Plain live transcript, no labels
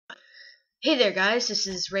Hey there guys, this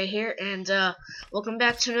is Ray here, and welcome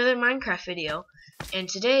back to another Minecraft video. And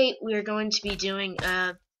today we are going to be doing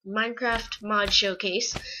a Minecraft mod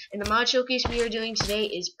showcase, and the mod showcase we are doing today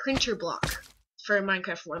is PrinterBlock for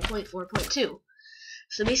Minecraft 1.4.2.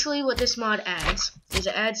 So basically what this mod adds is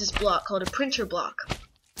it adds this block called a PrinterBlock,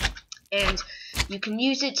 and you can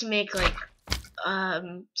use it to make like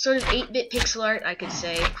sort of 8-bit pixel art, I could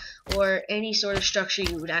say, or any sort of structure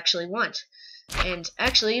you would actually want. And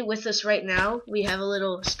actually, with us right now, we have a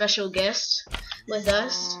little special guest with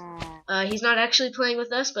us. He's not actually playing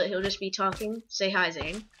with us, but he'll just be talking. Say hi,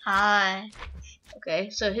 Zayn. Hi. Okay,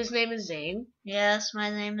 so his name is Zayn. Yes, my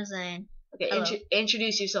name is Zayn. Okay,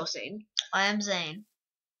 introduce yourself, Zayn. I am Zayn.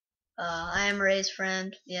 I am Ray's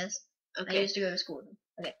friend. Yes. Okay. I used to go to school with him.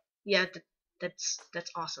 Okay. Yeah, that's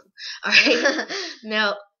awesome. All right.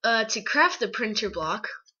 Now, to craft the printer block,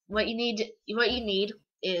 what you need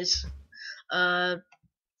is alright,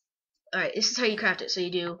 this is how you craft it. So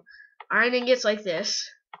you do iron ingots like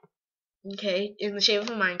this, okay, in the shape of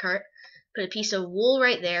a minecart. Put a piece of wool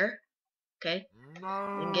right there, okay,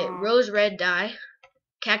 and get rose red dye,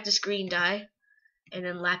 cactus green dye, and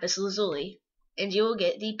then lapis lazuli, and you will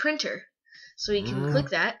get the printer. So you can click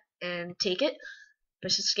that and take it,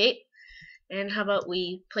 press escape, and how about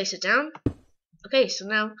we place it down? Okay, so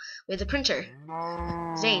now we have the printer.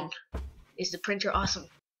 Zayn, is the printer awesome?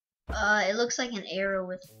 It looks like an arrow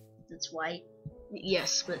with it's white.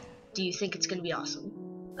 Yes, but do you think it's gonna be awesome?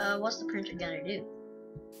 What's the printer gonna do?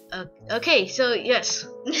 Okay, so yes,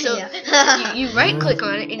 so yeah. you right click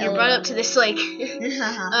on it and you're brought up to this like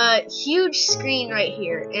huge screen right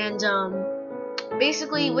here, and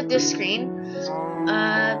basically with this screen,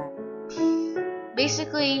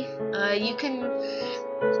 you can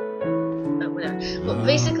whatever. Well,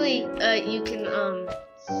 basically you can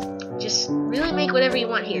just really make whatever you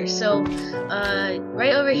want here. So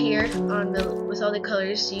right over here on the with all the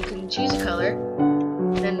colors, you can choose a color,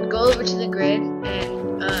 then go over to the grid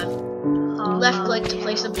and left click to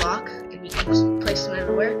place a block, and you can just place them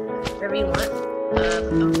everywhere, wherever you want.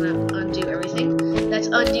 I'm gonna undo everything. That's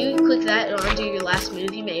undo. Click that, it'll undo your last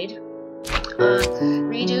move you made.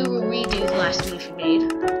 Redo will redo the last move you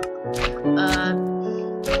made.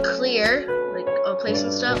 Clear, like all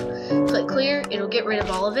placing stuff. Click clear, it'll get rid of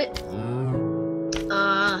all of it.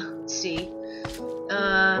 Let's see.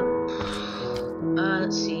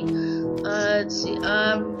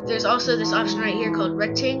 There's also this option right here called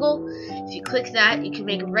rectangle. If you click that, you can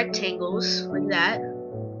make rectangles like that.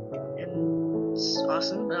 And it's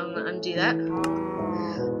awesome, but I'm gonna undo that.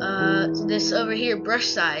 This over here, brush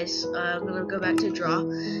size. I'm gonna go back to draw.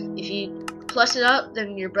 If you plus it up,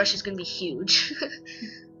 then your brush is gonna be huge.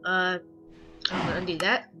 I'm gonna undo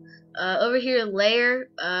that. Over here, layer.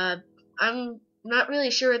 I'm not really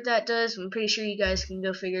sure what that does. I'm pretty sure you guys can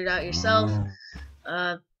go figure it out yourself.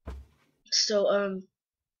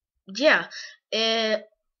 Yeah.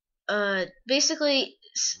 Basically,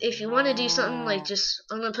 if you want to do something like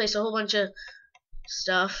I'm gonna place a whole bunch of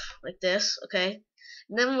stuff like this, okay?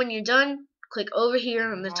 And then when you're done, click over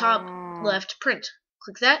here on the top left, print.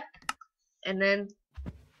 Click that, and then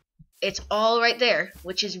it's all right there,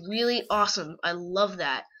 which is really awesome. I love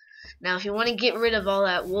that. Now, if you want to get rid of all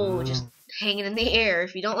that wool just hanging in the air,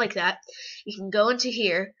 if you don't like that, you can go into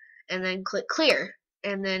here and then click clear,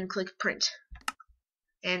 and then click print,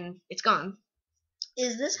 and it's gone.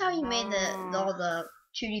 Is this how you made all the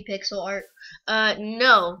 2D pixel art?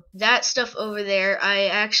 No, that stuff over there, I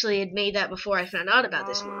actually had made that before I found out about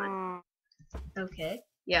this mod. Okay.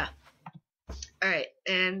 Yeah. Alright,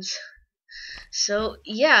 and so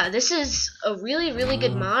yeah, this is a really, really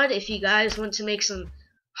good mod if you guys want to make some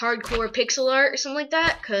hardcore pixel art or something like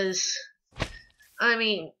that, because I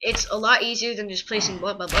mean, it's a lot easier than just placing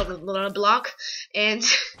blah blah blah blah blah block. And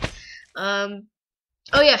oh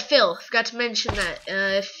yeah, fill. Forgot to mention that.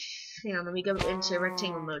 Hang on, let me go into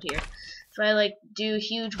rectangle mode here. If I like do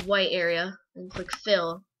huge white area and click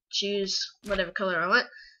fill, choose whatever color I want,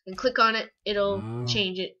 and click on it, it'll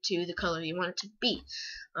change it to the color you want it to be.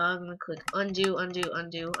 I'm gonna click undo, undo,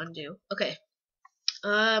 undo, undo. Okay.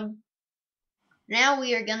 Now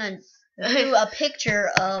we are gonna do a picture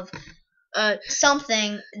of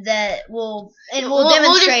something that we'll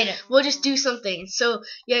demonstrate it. We'll just do something. So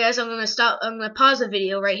yeah, guys, I'm gonna pause the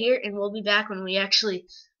video right here, and we'll be back when we actually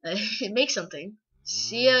make something.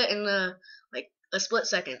 See ya in like a split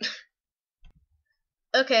second.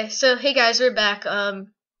 Okay, so hey guys, we're back.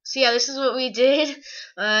 So yeah, this is what we did.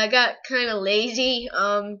 I got kind of lazy.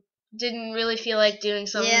 Didn't really feel like doing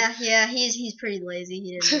something. Yeah, he's pretty lazy.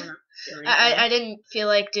 He didn't want to. I didn't feel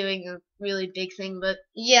like doing a really big thing, but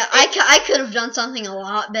yeah, I could have done something a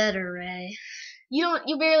lot better, Ray.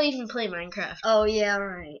 You barely even play Minecraft. Oh yeah,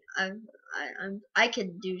 right. I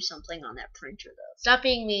could do something on that printer though. Stop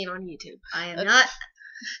being mean on YouTube. I am not.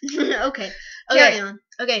 Okay. Okay. Carry on.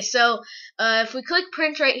 Okay. So if we click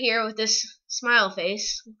print right here with this smile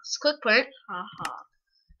face, let's click print. Haha.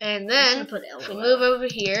 And then if we move over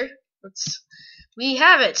here, we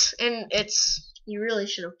have it, and it's. You really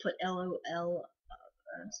should have put LOL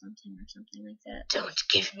something or something like that. Don't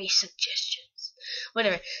give me suggestions.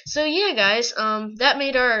 Whatever. So yeah, guys, that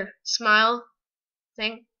made our smile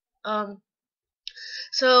thing. Yeah,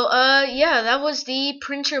 that was the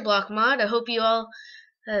PrinterBlock mod. I hope you all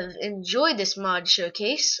have enjoyed this mod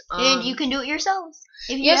showcase. And you can do it yourselves.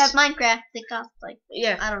 If you have Minecraft, it costs like,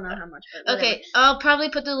 I don't know how much. But okay, I'll probably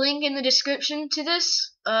put the link in the description to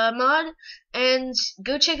this mod, and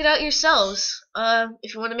go check it out yourselves.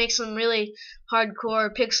 If you want to make some really hardcore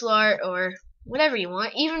pixel art or whatever you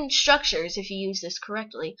want, even structures if you use this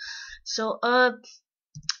correctly. So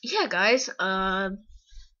yeah, guys.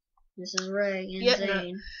 This is Ray and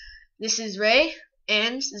Zayn. This is Ray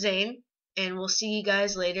and Zayn, and we'll see you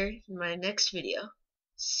guys later in my next video.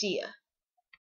 See ya.